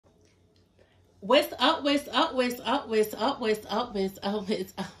What's up, what's up, what's up, what's up, what's up, what's up,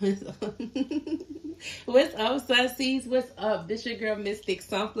 what's up, what's up? What's up, Sunseeds? What's up? This your girl, Mystic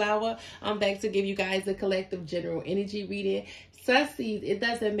Sunflower. I'm back to give you guys a collective general energy reading. Sunseeds, it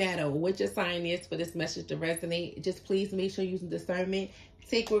doesn't matter what your sign is for this message to resonate. Just please make sure you're using discernment.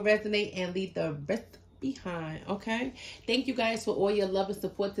 Take what resonate and leave the rest behind, okay? Thank you guys for all your love and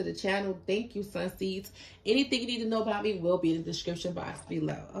support to the channel. Thank you, Sunseeds. Anything you need to know about me will be in the description box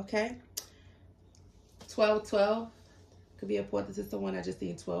below, okay? 1212 could be important to someone. I just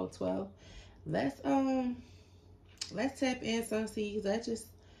need 1212. Let's tap in, Sunseeds.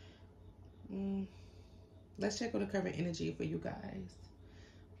 Let's check on the current energy for you guys.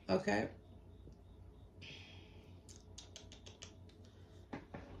 Okay.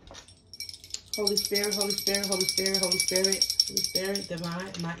 Holy Spirit, Holy Spirit, Holy Spirit, Holy Spirit, Holy Spirit,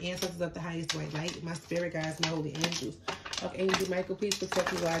 divine, my ancestors of the highest white light, my spirit guides, my holy angels. Okay, Angel Michael, please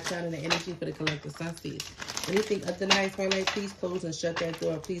protect me while I channel the energy for the collective Sunseeds. Anything of the highest white light, please close and shut that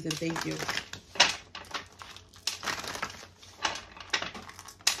door, please and thank you.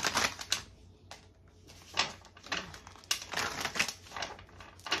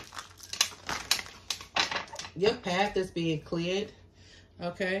 Your path is being cleared.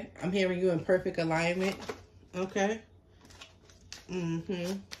 Okay, I'm hearing you in perfect alignment. Okay. You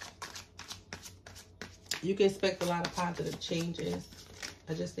can expect a lot of positive changes.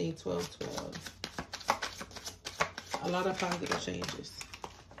 I just need 1212. A lot of positive changes.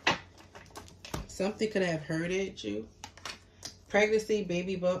 Something could have hurted you. Pregnancy,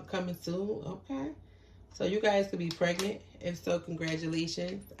 baby bump coming soon. Okay. So you guys could be pregnant. If so,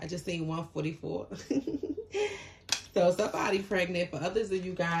 congratulations. I just need 144. So somebody pregnant. For others of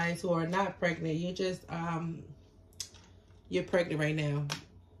you guys who are not pregnant, you just you're pregnant right now.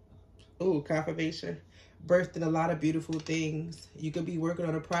 Ooh, confirmation. Birthing a lot of beautiful things. You could be working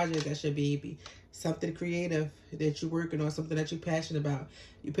on a project that's your baby. Something creative that you're working on, something that you're passionate about.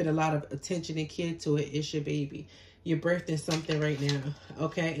 You put a lot of attention and care to it. It's your baby. You're birthing something right now.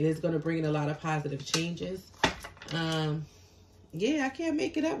 Okay, and it's going to bring in a lot of positive changes. Yeah, I can't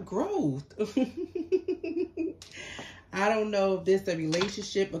make it up. Growth. I don't know if this is a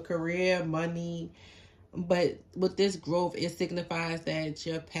relationship, a career, money, but with this growth, it signifies that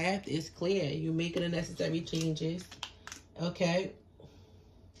your path is clear. You're making the necessary changes. Okay.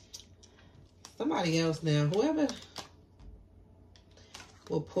 Somebody else now. Whoever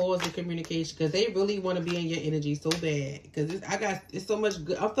will pause the communication because they really want to be in your energy so bad. Because it's so much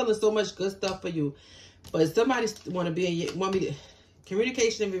good. I'm feeling so much good stuff for you. But somebody want to be in your, want me to,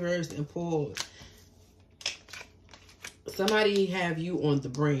 communication in reverse and pause. Somebody have you on the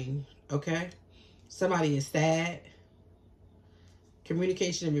brain, okay? Somebody is sad.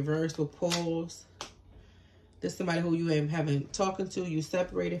 Communication in reverse with pause. This is somebody who you haven't talking to, you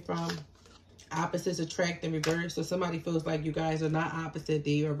separated from. Opposites attract in reverse. So somebody feels like you guys are not opposite.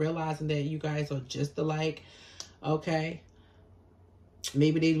 They are realizing that you guys are just alike, okay?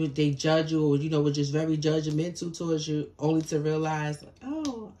 Maybe they judge you or, you know, were just very judgmental towards you only to realize,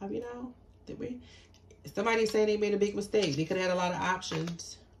 oh, you know, somebody saying they made a big mistake. They could have had a lot of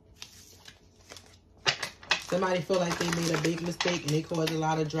options. Somebody feel like they made a big mistake and they caused a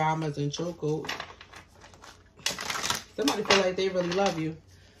lot of dramas and chokeholds. Somebody feel like they really love you.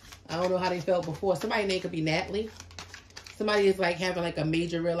 I don't know how they felt before. Somebody name could be Natalie. Somebody is like having like a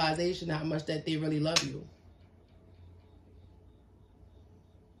major realization how much that they really love you.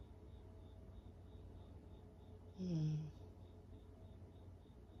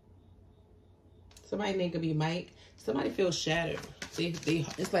 Somebody name could be Mike. Somebody feels shattered.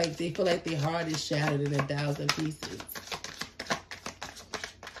 It's like they feel like their heart is shattered in 1,000 pieces.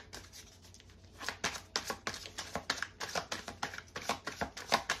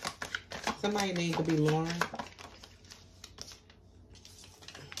 Somebody name could be Lauren.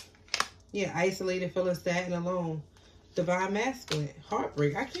 Yeah, isolated, feeling sad and alone. Divine masculine.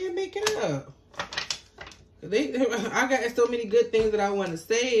 Heartbreak. I can't make it up. I got so many good things that I want to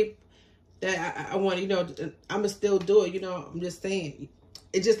say that I want, you know, I'm going to still do it. You know, I'm just saying.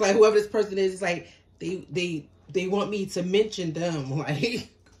 It's just like whoever this person is, it's like they want me to mention them. Like,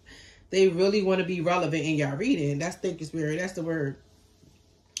 they really want to be relevant in your reading. That's thinking spirit. That's the word.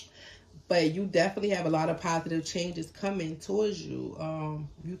 But you definitely have a lot of positive changes coming towards you.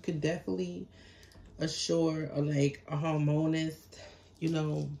 You could definitely assure like a harmonist, you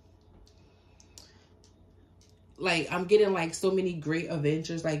know. Like, I'm getting like so many great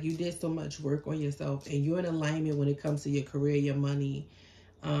adventures. Like, you did so much work on yourself and you're in alignment when it comes to your career, your money.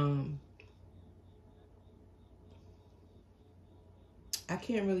 I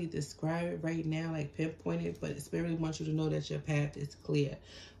can't really describe it right now, like pinpoint it, but Spirit wants you to know that your path is clear.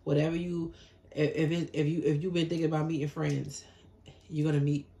 Whatever you If you've been thinking about meeting friends, you're gonna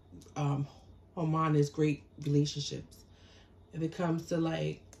meet harmonious, great relationships. If it comes to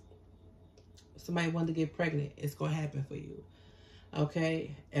like somebody wanting to get pregnant, it's gonna happen for you.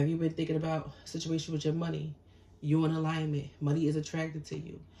 Okay? If you've been thinking about a situation with your money, you're in alignment. Money is attracted to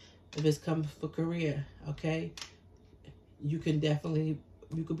you. If it's coming for career, okay, you could be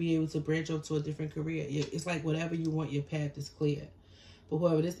able to branch out to a different career. It's like whatever you want, your path is clear. But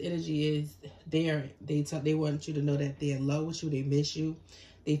whoever this energy is, they want you to know that they're in love with you. They miss you.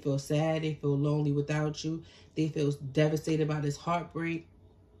 They feel sad. They feel lonely without you. They feel devastated by this heartbreak.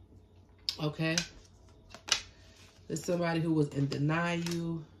 Okay? There's somebody who was in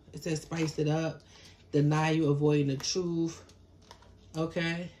denial. It says spice it up. Deny you, avoiding the truth.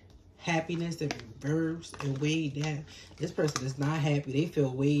 Okay? Happiness and reverse and weighed down. This person is not happy. They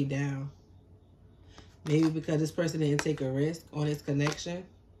feel weighed down. Maybe because this person didn't take a risk on this connection.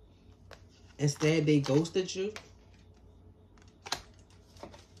 Instead, they ghosted you.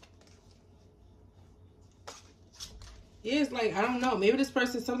 Yeah, it's like, I don't know. Maybe this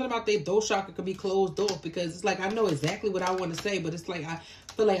person, something about their throat chakra could be closed off. Because it's like, I know exactly what I want to say. But it's like, I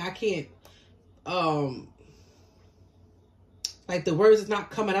feel like I can't, like the words is not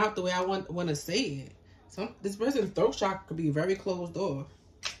coming out the way I want to say it. This person's throat chakra could be very closed off.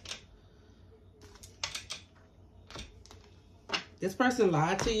 This person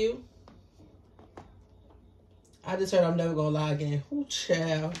lied to you. I just heard I'm never gonna lie again. Ooh,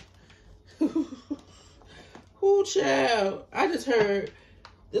 child. Ooh, child. I just heard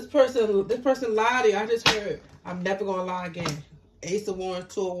this person lied to you. I just heard I'm never gonna lie again. Ace of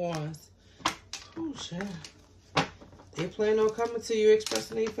Wands, Two of Wands. Ooh, child. They plan on coming to you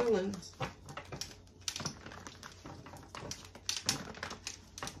expressing their feelings.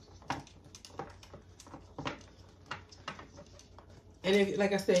 And if,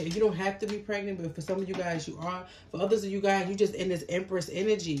 like I said, you don't have to be pregnant, but for some of you guys, you are. For others of you guys, you just in this Empress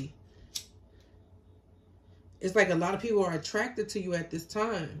energy. It's like a lot of people are attracted to you at this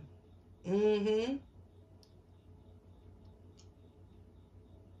time. Mm-hmm.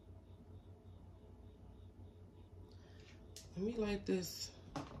 Let me light this.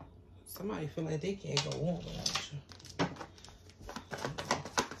 Somebody feel like they can't go on without you.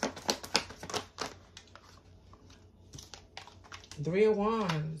 Three of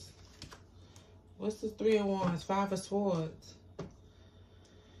Wands. What's the Three of Wands? Five of Swords.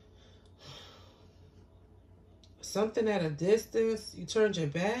 Something at a distance. You turned your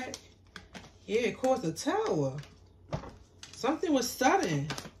back. Yeah, it caused a tower. Something was sudden.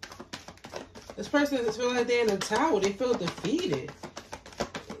 This person is feeling like they're in a tower. They feel defeated.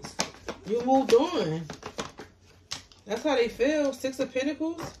 You moved on. That's how they feel. Six of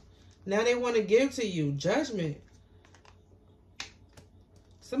Pentacles. Now they want to give to you. Judgment.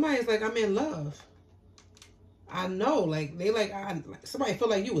 Somebody's like, I'm in love. I know. Like, somebody feel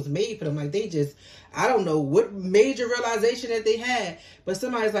like you was made for them. Like, they just, I don't know what major realization that they had. But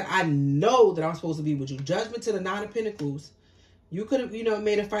somebody's like, I know that I'm supposed to be with you. Judgment to the Nine of Pentacles. You could have,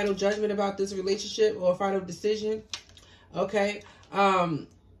 made a final judgment about this relationship or a final decision. Okay. To,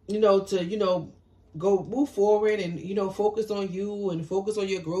 go move forward and, focus on you and focus on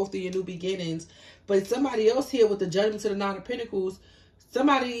your growth and your new beginnings. But somebody else here with the Judgment to the Nine of Pentacles,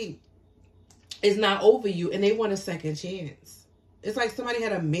 somebody is not over you and they want a second chance. It's like somebody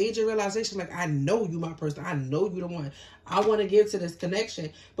had a major realization, like, I know you my person. I know you the one. I want to give to this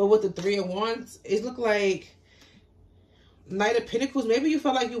connection. But with the Three of Wands, it looked like Knight of Pentacles. Maybe you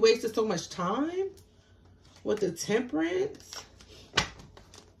felt like you wasted so much time with the Temperance.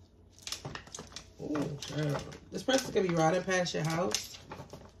 Oh, child. This person could be riding past your house.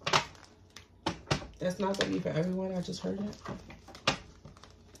 That's not going to be for everyone. I just heard it.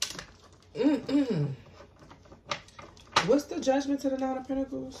 What's the Judgment to the Nine of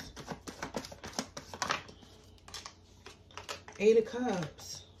Pentacles? Eight of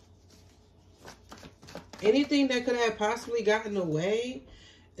Cups. Anything that could have possibly gotten away,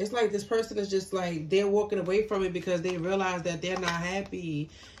 it's like this person is just like, they're walking away from it because they realize that they're not happy.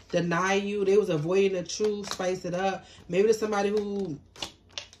 Deny you. They was avoiding the truth. Spice it up. Maybe there's somebody who,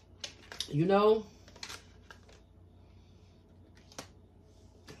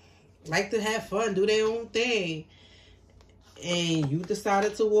 like to have fun, do their own thing. And you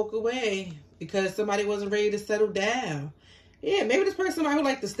decided to walk away because somebody wasn't ready to settle down. Yeah, maybe this person might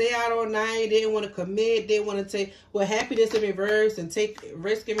like to stay out all night. They didn't want to commit. They didn't want to take, happiness in reverse and take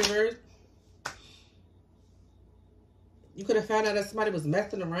risk in reverse. You could have found out that somebody was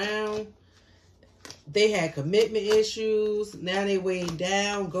messing around. They had commitment issues. Now they weighed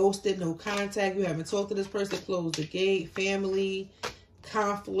down, ghosted, no contact. You haven't talked to this person, closed the gate, family,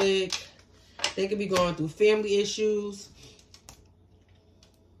 conflict. They could be going through family issues.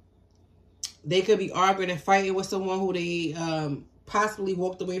 They could be arguing and fighting with someone who they possibly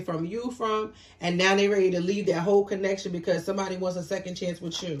walked away from you from. And now they're ready to leave that whole connection because somebody wants a second chance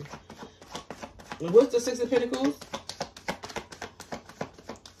with you. What's the Six of Pentacles?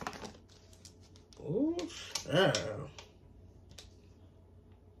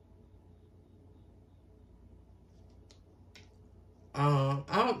 Oh,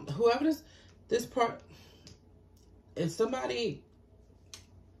 whoever this part is somebody.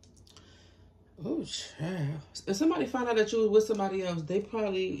 Oh, child. If somebody find out that you was with somebody else, they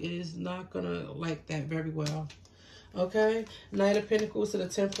probably is not gonna like that very well. Okay? Knight of Pentacles to the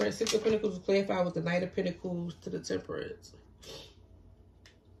Temperance. Six of Pentacles was clarified with the Knight of Pentacles to the Temperance.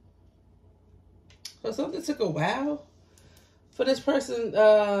 So something took a while for this person,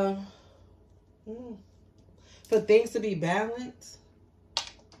 for things to be balanced.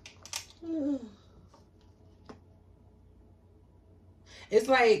 It's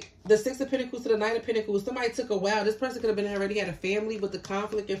like the Six of Pentacles to the Knight of Pentacles. Somebody took a while. This person could have been already had a family with the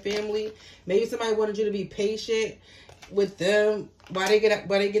conflict in family. Maybe somebody wanted you to be patient with them while they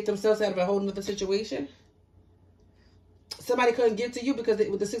get themselves out of a whole nother situation. Somebody couldn't get to you because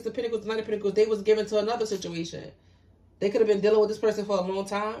with the Six of Pentacles, the Knight of Pentacles, they was given to another situation. They could have been dealing with this person for a long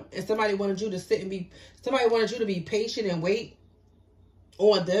time, and somebody wanted you to sit and somebody wanted you to be patient and wait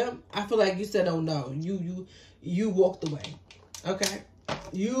on them. I feel like you said, "Oh no," you walked away. Okay,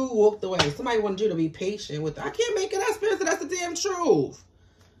 you walked away. Somebody wanted you to be patient with them. I can't make it up, Spirit. That's the damn truth.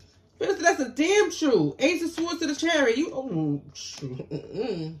 Spirit, that's the damn truth. Ace of Swords to the Chariot.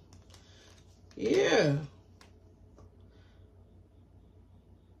 Yeah.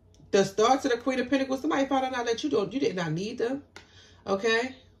 The Star to the Queen of Pentacles. Somebody found out that you did not need them.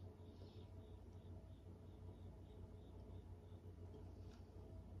 Okay.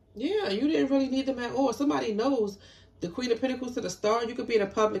 Yeah, you didn't really need them at all. Somebody knows the Queen of Pentacles to the Star. You could be in a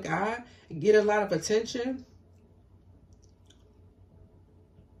public eye and get a lot of attention.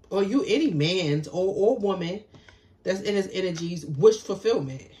 Or any man or woman that's in his energies wish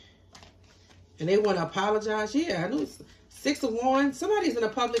fulfillment. And they want to apologize. Yeah, I knew it's Six of Wands. Somebody's in a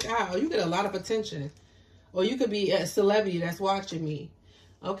public eye. Or you get a lot of attention. Or you could be a celebrity that's watching me.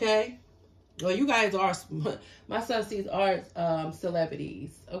 Okay? Well, you guys are, my son sees are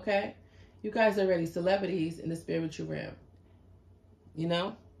celebrities. Okay? You guys are already celebrities in the spiritual realm. You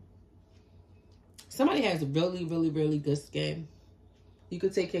know? Somebody has really, really, really good skin. You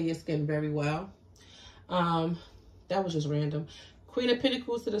could take care of your skin very well. That was just random. Queen of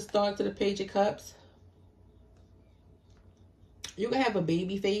Pentacles to the Star to the Page of Cups. You can have a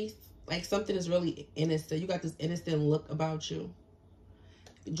baby face. Like something is really innocent. You got this innocent look about you.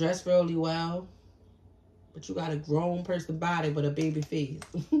 You dress really well. But you got a grown person body but a baby face.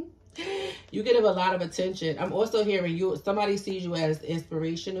 You get a lot of attention. I'm also hearing somebody sees you as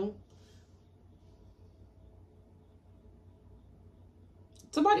inspirational.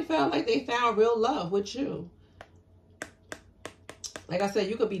 Somebody felt like they found real love with you. Like I said,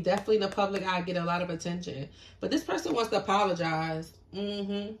 you could be definitely in the public eye, get a lot of attention. But this person wants to apologize.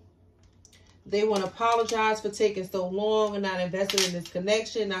 They want to apologize for taking so long and not investing in this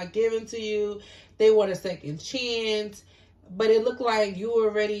connection, not giving to you. They want a second chance. But it looked like you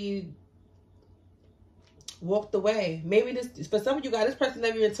already walked away. Maybe for some of you guys, this person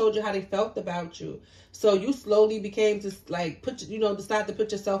never even told you how they felt about you. So you slowly became to like decide to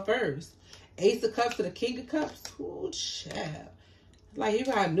put yourself first. Ace of Cups to the King of Cups. Ooh, child. Like you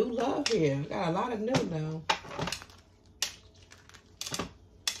got new love here. You got a lot of new now.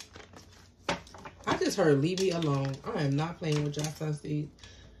 I just heard leave me alone. I am not playing with y'all, Sunseed.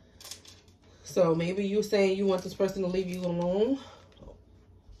 So maybe you saying you want this person to leave you alone.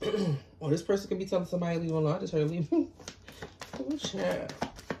 Or this person could be telling somebody to leave alone. I just heard leave me. Oh, child.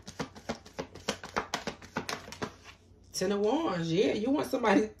 Ten of Wands. Yeah, you want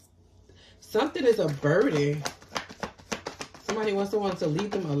somebody. Something is a burden. Somebody wants someone to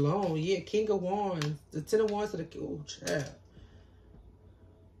leave them alone. Yeah, King of Wands. The Ten of Wands to the... Oh, child.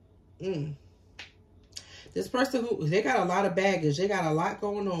 This person they got a lot of baggage. They got a lot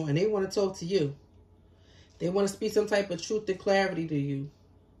going on. And they want to talk to you. They want to speak some type of truth and clarity to you.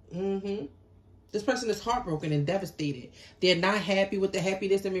 This person is heartbroken and devastated. They're not happy with the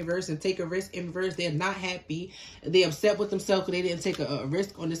happiness in reverse and take a risk in reverse. They're not happy. They're upset with themselves because they didn't take a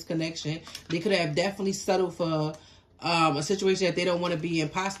risk on this connection. They could have definitely settled for a situation that they don't want to be in,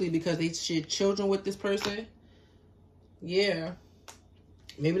 possibly because they share children with this person. Yeah.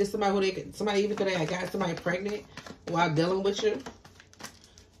 Maybe there's somebody even could have got somebody pregnant while dealing with you.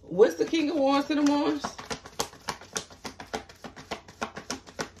 What's the King of Wands to the Wands?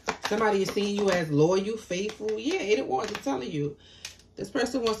 Somebody is seeing you as loyal, faithful. Yeah, Eight of Wands is telling you. This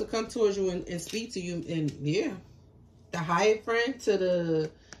person wants to come towards you and speak to you. And yeah, the Hierophant to the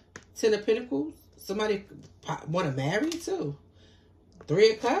Ten of Pentacles. Somebody want to marry too.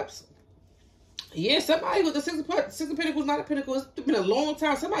 Three of Cups. Yeah, somebody with the Six of Pentacles, Nine of Pentacles. It's been a long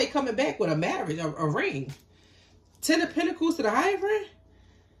time. Somebody coming back with a marriage, a ring. Ten of Pentacles to the Hierophant.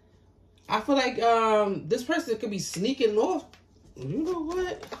 I feel like this person could be sneaking off. You know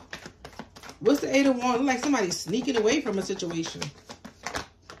what? What's the Eight of Wands? Like somebody sneaking away from a situation.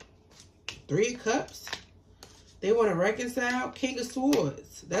 Three of Cups. They want to reconcile. King of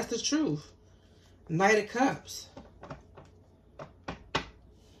Swords. That's the truth. Knight of Cups.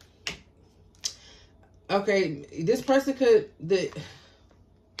 Okay, this person could... Give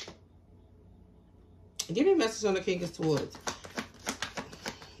me a message on the King of Swords.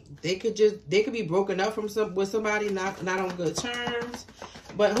 They could be broken up from with somebody, not on good terms.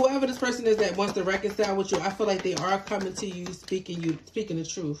 But whoever this person is that wants to reconcile with you, I feel like they are coming to you, speaking the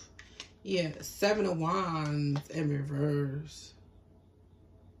truth. Yeah, Seven of Wands in reverse.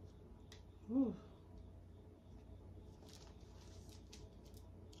 Ooh.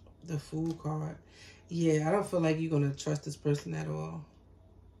 The Fool card. Yeah, I don't feel like you're going to trust this person at all.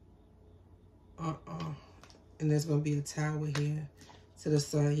 And there's going to be a tower here to the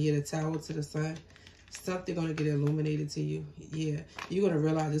sun. Yeah, the tower to the sun. Something going to get illuminated to you. Yeah, you're going to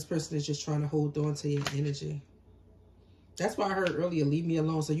realize this person is just trying to hold on to your energy. That's why I heard earlier, leave me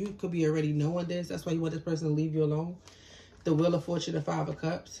alone. So you could be already knowing this. That's why you want this person to leave you alone. The Wheel of Fortune, the Five of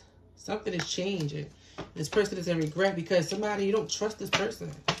Cups. Something is changing. This person is in regret because somebody, you don't trust this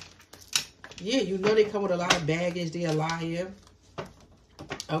person. Yeah, you know they come with a lot of baggage. They're a liar.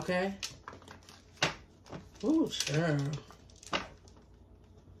 Okay. Ooh, sure.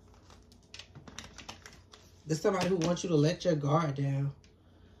 There's somebody who wants you to let your guard down.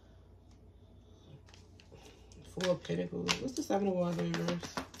 Four of Pentacles. What's the Seven of Wands in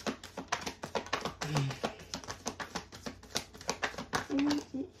reverse?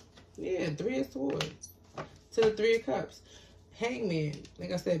 Yeah, Three of Swords. To the Three of Cups. Hangman.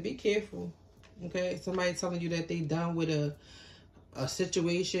 Like I said, be careful. Okay? Somebody telling you that they done with a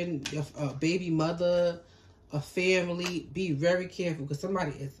situation, a baby mother, a family. Be very careful because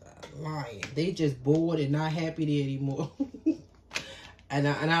somebody is lying. They just bored and not happy there anymore. I'm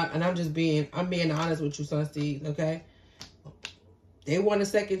being honest with you, Sunseed, okay? They want a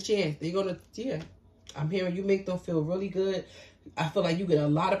second chance. They're gonna, yeah. I'm hearing you make them feel really good. I feel like you get a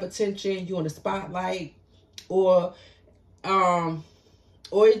lot of attention. You on the spotlight, or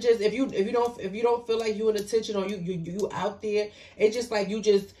it just if you don't feel like you in attention or you out there, it's just like you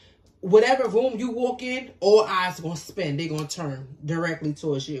just whatever room you walk in, all eyes gonna spin. They're gonna turn directly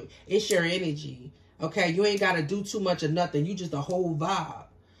towards you. It's your energy. Okay, you ain't got to do too much of nothing. You just a whole vibe.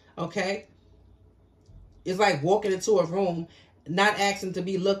 Okay? It's like walking into a room, not asking to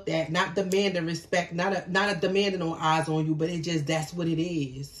be looked at, not demanding respect, not a demanding on eyes on you, but it just, that's what it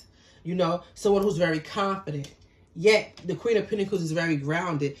is. You know, someone who's very confident. Yet, the Queen of Pentacles is very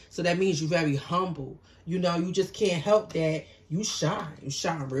grounded. So that means you're very humble. You know, you just can't help that. You shine. You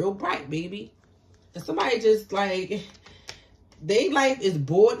shine real bright, baby. And somebody just like... Their life is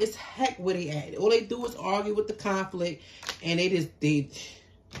bored as heck where they at. All they do is argue with the conflict. And they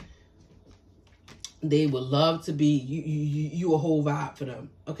would love to be you a whole vibe for them.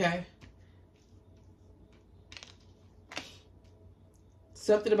 Okay?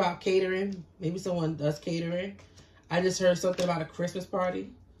 Something about catering. Maybe someone does catering. I just heard something about a Christmas party.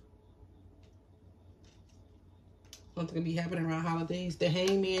 Something could be happening around holidays. The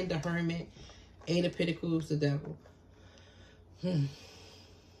Hangman, the Hermit, Eight of Pentacles, the Devil.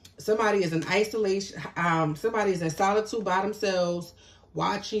 Somebody is in isolation. Somebody is in solitude by themselves,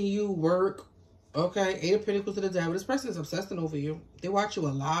 watching you work. Okay, Eight of Pentacles to the Devil. This person is obsessing over you. They watch you a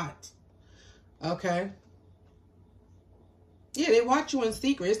lot. Okay. Yeah, they watch you in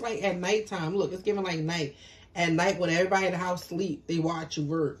secret. It's like at nighttime. Look, it's giving like night. At night when everybody in the house sleep, they watch you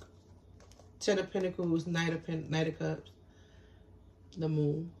work. Ten of Pentacles, Knight of Cups, the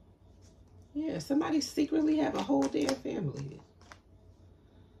Moon. Yeah, somebody secretly have a whole damn family.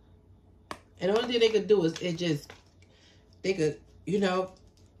 And the only thing they could do is they could, you know,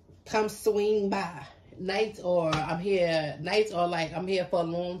 come swing by. Nights or like, I'm here for a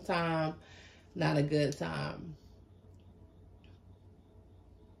long time, not a good time.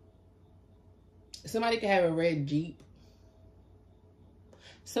 Somebody could have a red Jeep.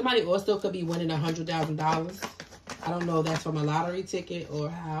 Somebody also could be winning $100,000. I don't know if that's from a lottery ticket or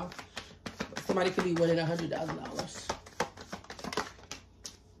how. Somebody could be winning $100,000.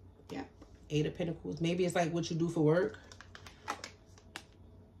 Yeah. Eight of Pentacles. Maybe it's like what you do for work.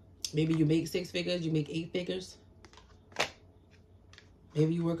 Maybe you make 6 figures, you make 8 figures.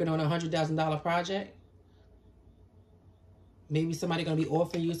 Maybe you're working on a $100,000 project. Maybe somebody going to be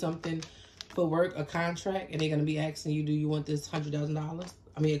offering you something for work, a contract, and they're going to be asking you, do you want this $100,000?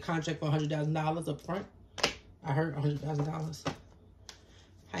 I mean, a contract for $100,000 up front. I heard $100,000.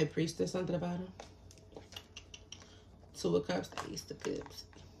 High Priestess, something about him. 2 of Cups, Ace of Cups.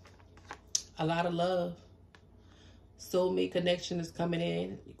 A lot of love. Soulmate connection is coming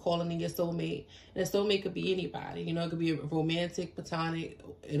in. You're calling in your soulmate. And a soulmate could be anybody. You know, it could be a romantic, platonic.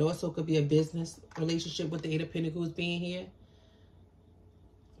 It also could be a business relationship with the 8 of Pentacles being here.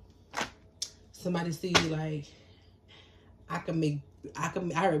 Somebody see you like,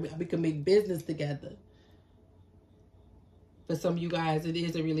 we can make business together. For some of you guys, it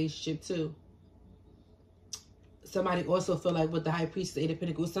is a relationship too. Somebody also feel like with the High Priestess, 8 of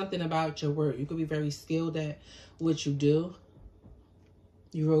Pentacles, something about your work. You could be very skilled at what you do.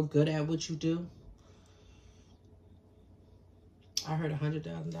 You're real good at what you do. I heard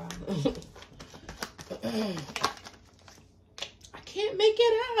 $100,000. I can't make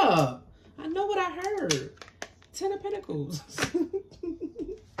it up. I know what I heard. 10 of Pentacles.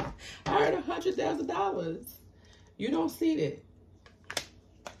 I heard $100,000. You don't see it.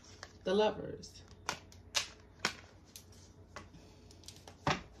 The Lovers.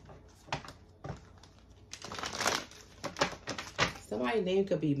 Somebody's name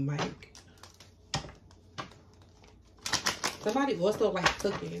could be Mike. Somebody also like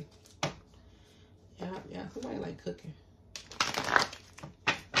cooking. Yeah, somebody like cooking.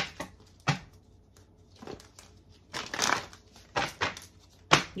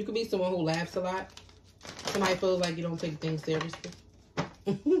 You could be someone who laughs a lot. Somebody feels like you don't take things seriously.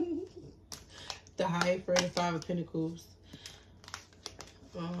 The Hierophant, 5 of Pentacles.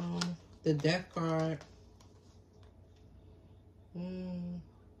 The Death card.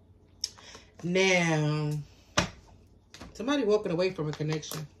 Now, somebody walking away from a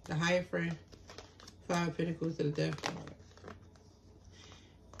connection. The Hierophant, 5 of Pentacles to the Death card.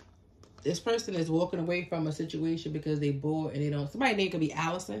 This person is walking away from a situation because they bored and they don't. Somebody's name could be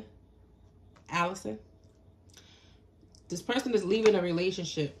Allison. Allison. This person is leaving a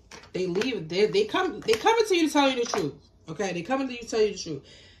relationship. They leave. They coming to you to tell you the truth. Okay, they coming to you to tell you the truth.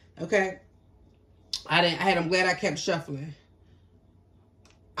 Okay. I'm glad I kept shuffling.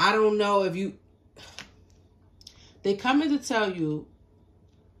 I don't know if you. They coming to tell you.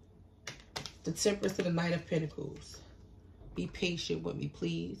 The Temperance to the Knight of Pentacles. Be patient with me,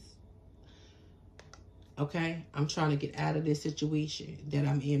 please. Okay, I'm trying to get out of this situation that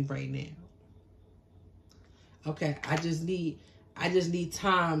I'm in right now. Okay, I just need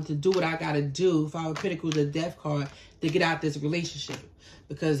time to do what I gotta do. 5 of Pentacles, the Death card, to get out this relationship.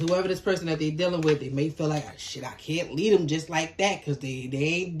 Because whoever this person that they're dealing with, they may feel like, oh, shit, I can't lead them just like that because they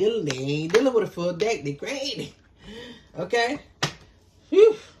ain't dealing with a full deck. They crazy. Okay?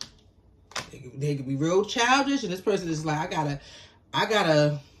 Whew. They could be real childish, and this person is like, I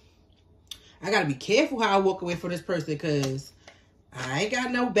gotta be careful how I walk away from this person because I ain't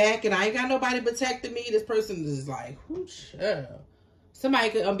got no back and I ain't got nobody protecting me. This person is like, whoosh. Somebody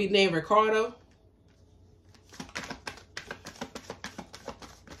could be named Ricardo.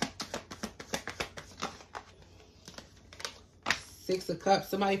 Six of Cups.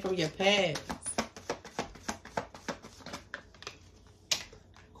 Somebody from your past.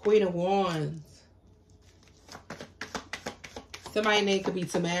 Queen of Wands. Somebody's name could be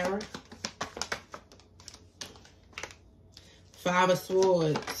Tamara. 5 of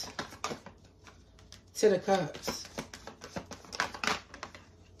Swords. 10 of Cups.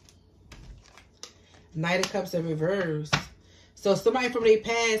 Knight of Cups in reverse. So somebody from their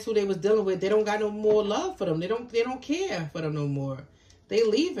past who they was dealing with, they don't got no more love for them. They don't care for them no more. They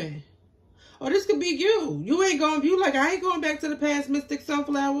leaving. Or this could be you. You ain't going, you like, I ain't going back to the past, Mystic,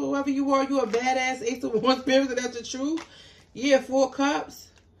 Sunflower, whoever you are. You a badass Ace of Wands spirit, and that's the truth. Yeah, 4 Cups.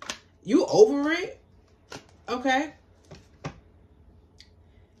 You over it. Okay.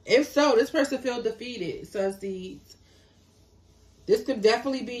 If so, this person feel defeated. Sun Seeds. This could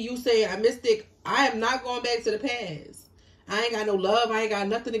definitely be you saying, Mystic, I am not going back to the past. I ain't got no love. I ain't got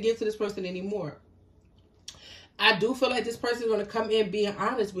nothing to give to this person anymore. I do feel like this person is going to come in being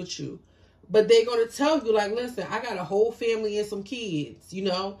honest with you. But they're going to tell you, like, listen, I got a whole family and some kids, you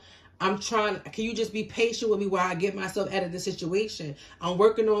know. I'm trying, can you just be patient with me while I get myself out of this situation? I'm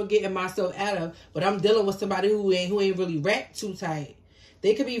working on getting myself out of, but I'm dealing with somebody who ain't really wrapped too tight.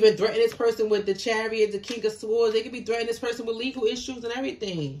 They could be even threatening this person with the Chariot, the King of Swords. They could be threatening this person with legal issues and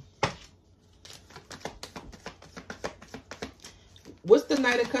everything. What's the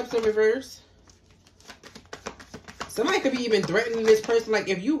Knight of Cups in reverse? Somebody could be even threatening this person. Like,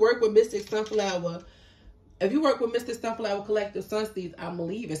 if you work with Mystic Sunflower, if you work with Mr. Sunflower Collective Sunseeds, I'm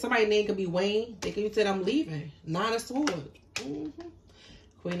leaving. Somebody's name could be Wayne. They could say I'm leaving. 9 of Swords. Queen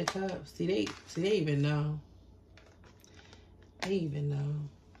of Cups. See, they even know. They even know.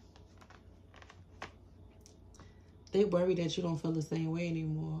 They worry that you don't feel the same way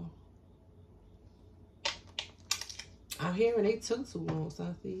anymore. I'm hearing they took too long,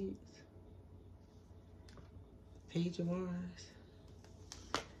 Sunseeds. Page of Wands.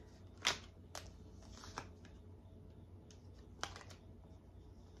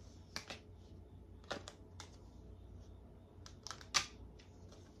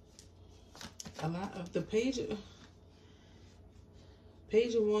 A lot of the page of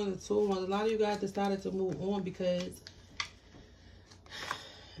Wands and 2 of Wands, a lot of you guys decided to move on because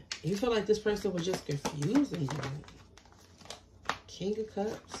you feel like this person was just confusing you. King of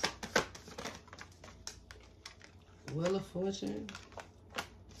Cups. Wheel of Fortune.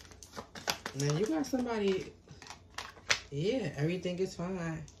 Now you got somebody, yeah, everything is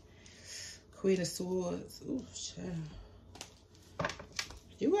fine. Queen of Swords. Ooh, child.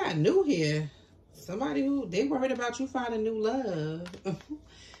 You got new here. Somebody who, they worried about you finding new love.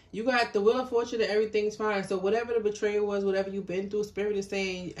 You got the Wheel of Fortune and everything's fine. So whatever the betrayal was, whatever you've been through, Spirit is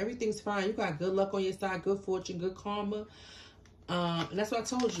saying everything's fine. You got good luck on your side, good fortune, good karma. And that's what I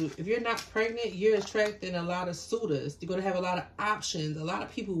told you. If you're not pregnant, you're attracting a lot of suitors. You're going to have a lot of options. A lot of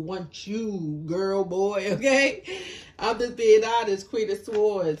people want you, girl, boy, okay? I'm just being honest. Queen of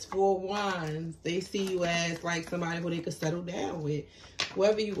Swords, 4 of Wands. They see you as like somebody who they could settle down with.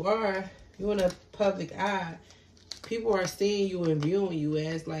 Whoever you are, you're in a public eye. People are seeing you and viewing you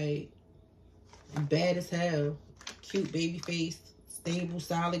as like bad as hell. Cute baby face, stable,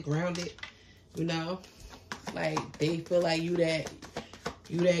 solid, grounded, you know? Like, they feel like you that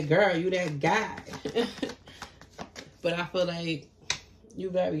girl, you that guy. But I feel like you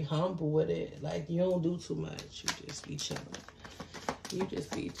very humble with it. Like, you don't do too much. You just be chilling. You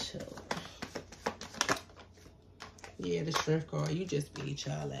just be chilling. Yeah, the Strength card. You just be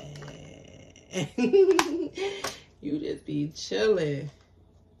chilling. You just be chilling.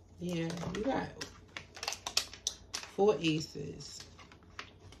 Yeah, you got 4 aces.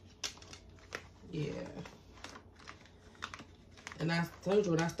 Yeah. And I told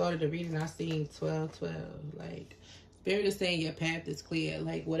you when I started the reading, I seen 12, 12. Like, Spirit is saying your path is clear.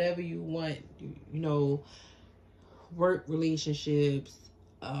 Like, whatever you want, you know, work relationships,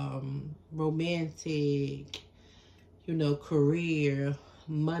 romantic, you know, career,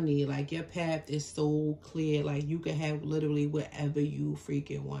 money. Like, your path is so clear. Like, you can have literally whatever you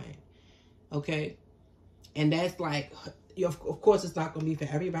freaking want. Okay? And that's like, of course, it's not going to be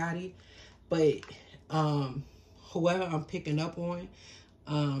for everybody. But, whoever I'm picking up on,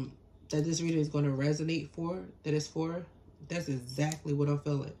 that this reading is going to resonate for, that it's for, that's exactly what I'm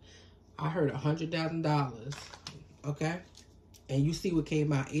feeling. I heard $100,000, okay? And you see what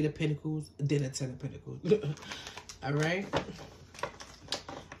came out, 8 of Pentacles, then a 10 of Pentacles. All right?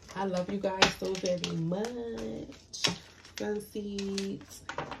 I love you guys so very much. Sunseeds.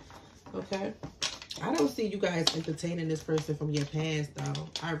 Okay? I don't see you guys entertaining this person from your past, though.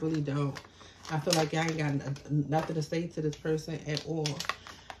 I really don't. I feel like y'all ain't got nothing to say to this person at all.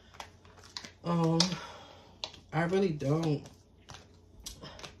 I really don't.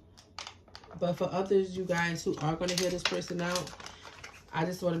 But for others, you guys who are going to hear this person out, I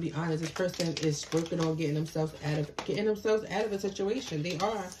just want to be honest. This person is working on getting themselves out of a situation. They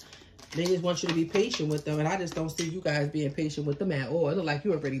are. They just want you to be patient with them. And I just don't see you guys being patient with them at all. It looks like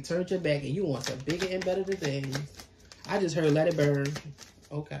you already turned your back and you want some bigger and better things. I just heard let it burn.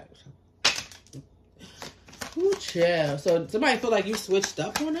 Okay. Ooh, chill. So somebody feel like you switched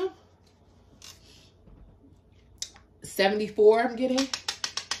up on them? 74 I'm getting.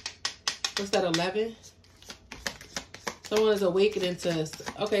 What's that, 11? Someone is awakening to...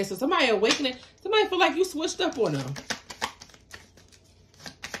 Okay, so somebody awakening... Somebody feel like you switched up on them.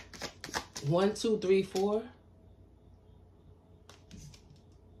 1, 2, 3, 4.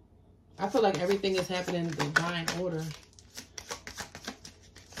 I feel like everything is happening in divine order.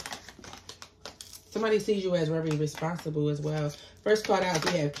 Somebody sees you as very responsible as well. First card out,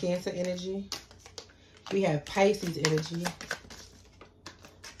 we have Cancer energy. We have Pisces energy.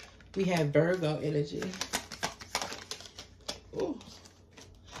 We have Virgo energy. Ooh.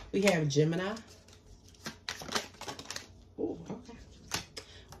 We have Gemini. Ooh, okay.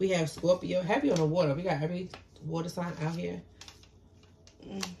 We have Scorpio. Heavy on the water. We got every water sign out here.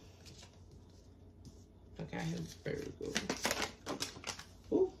 Okay, I have Virgo.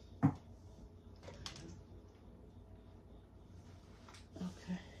 Ooh.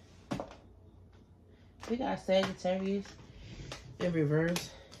 We got Sagittarius in reverse.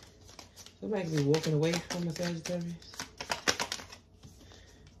 Somebody could be walking away from a Sagittarius.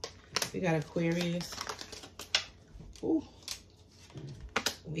 We got Aquarius. Ooh.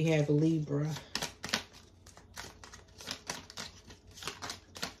 We have Libra.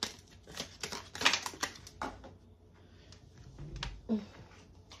 We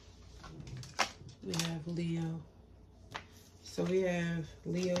have Leo. So we have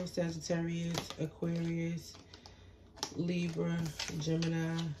Leo, Sagittarius, Aquarius, Libra,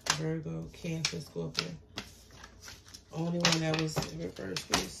 Gemini, Virgo, Cancer, Scorpio. Only one that was in reverse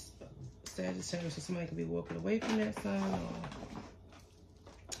was Sagittarius. So somebody could be walking away from that sign.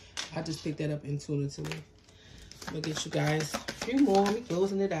 Or I just picked that up intuitively. I'm going to get you guys a few more. I'm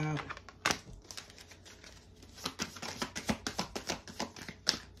closing it out.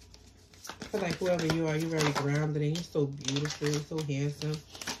 I feel like whoever you are, you're very grounded and you're so beautiful, so handsome.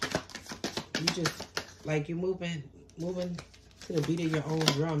 You just, like, you're moving to the beat of your own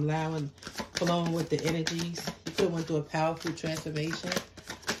drum, loud and flowing with the energies. You could have went through a powerful transformation.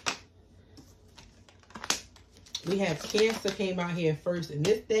 We have Cancer came out here first in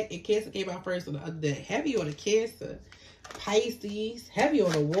this deck, and Cancer came out first on the other deck. Heavy on the Cancer. Pisces, heavy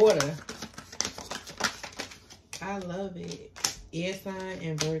on the water. I love it. Air sign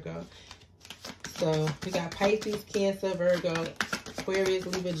and Virgo. So we got Pisces, Cancer, Virgo, Aquarius,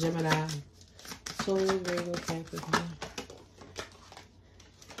 Libra, Gemini, Taurus, Virgo, Capricorn.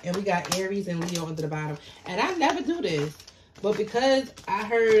 And we got Aries and Leo under the bottom. And I never do this, but because I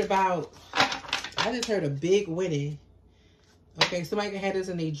just heard a big winning. Okay, somebody can have this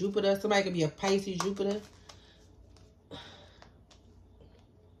in their Jupiter. Somebody could be a Pisces, Jupiter.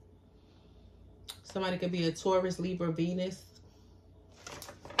 Somebody could be a Taurus, Libra, Venus.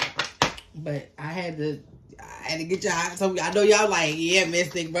 But I had to get y'all. So I know y'all like, yeah,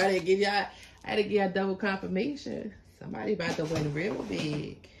 Mystic, but I had to give y'all double confirmation. Somebody about to win real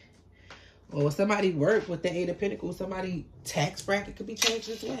big. Or somebody work with the Eight of Pentacles. Somebody tax bracket could be changed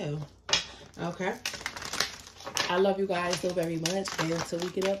as well. Okay. I love you guys so very much. And until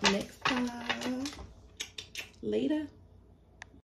we get up next time. Later.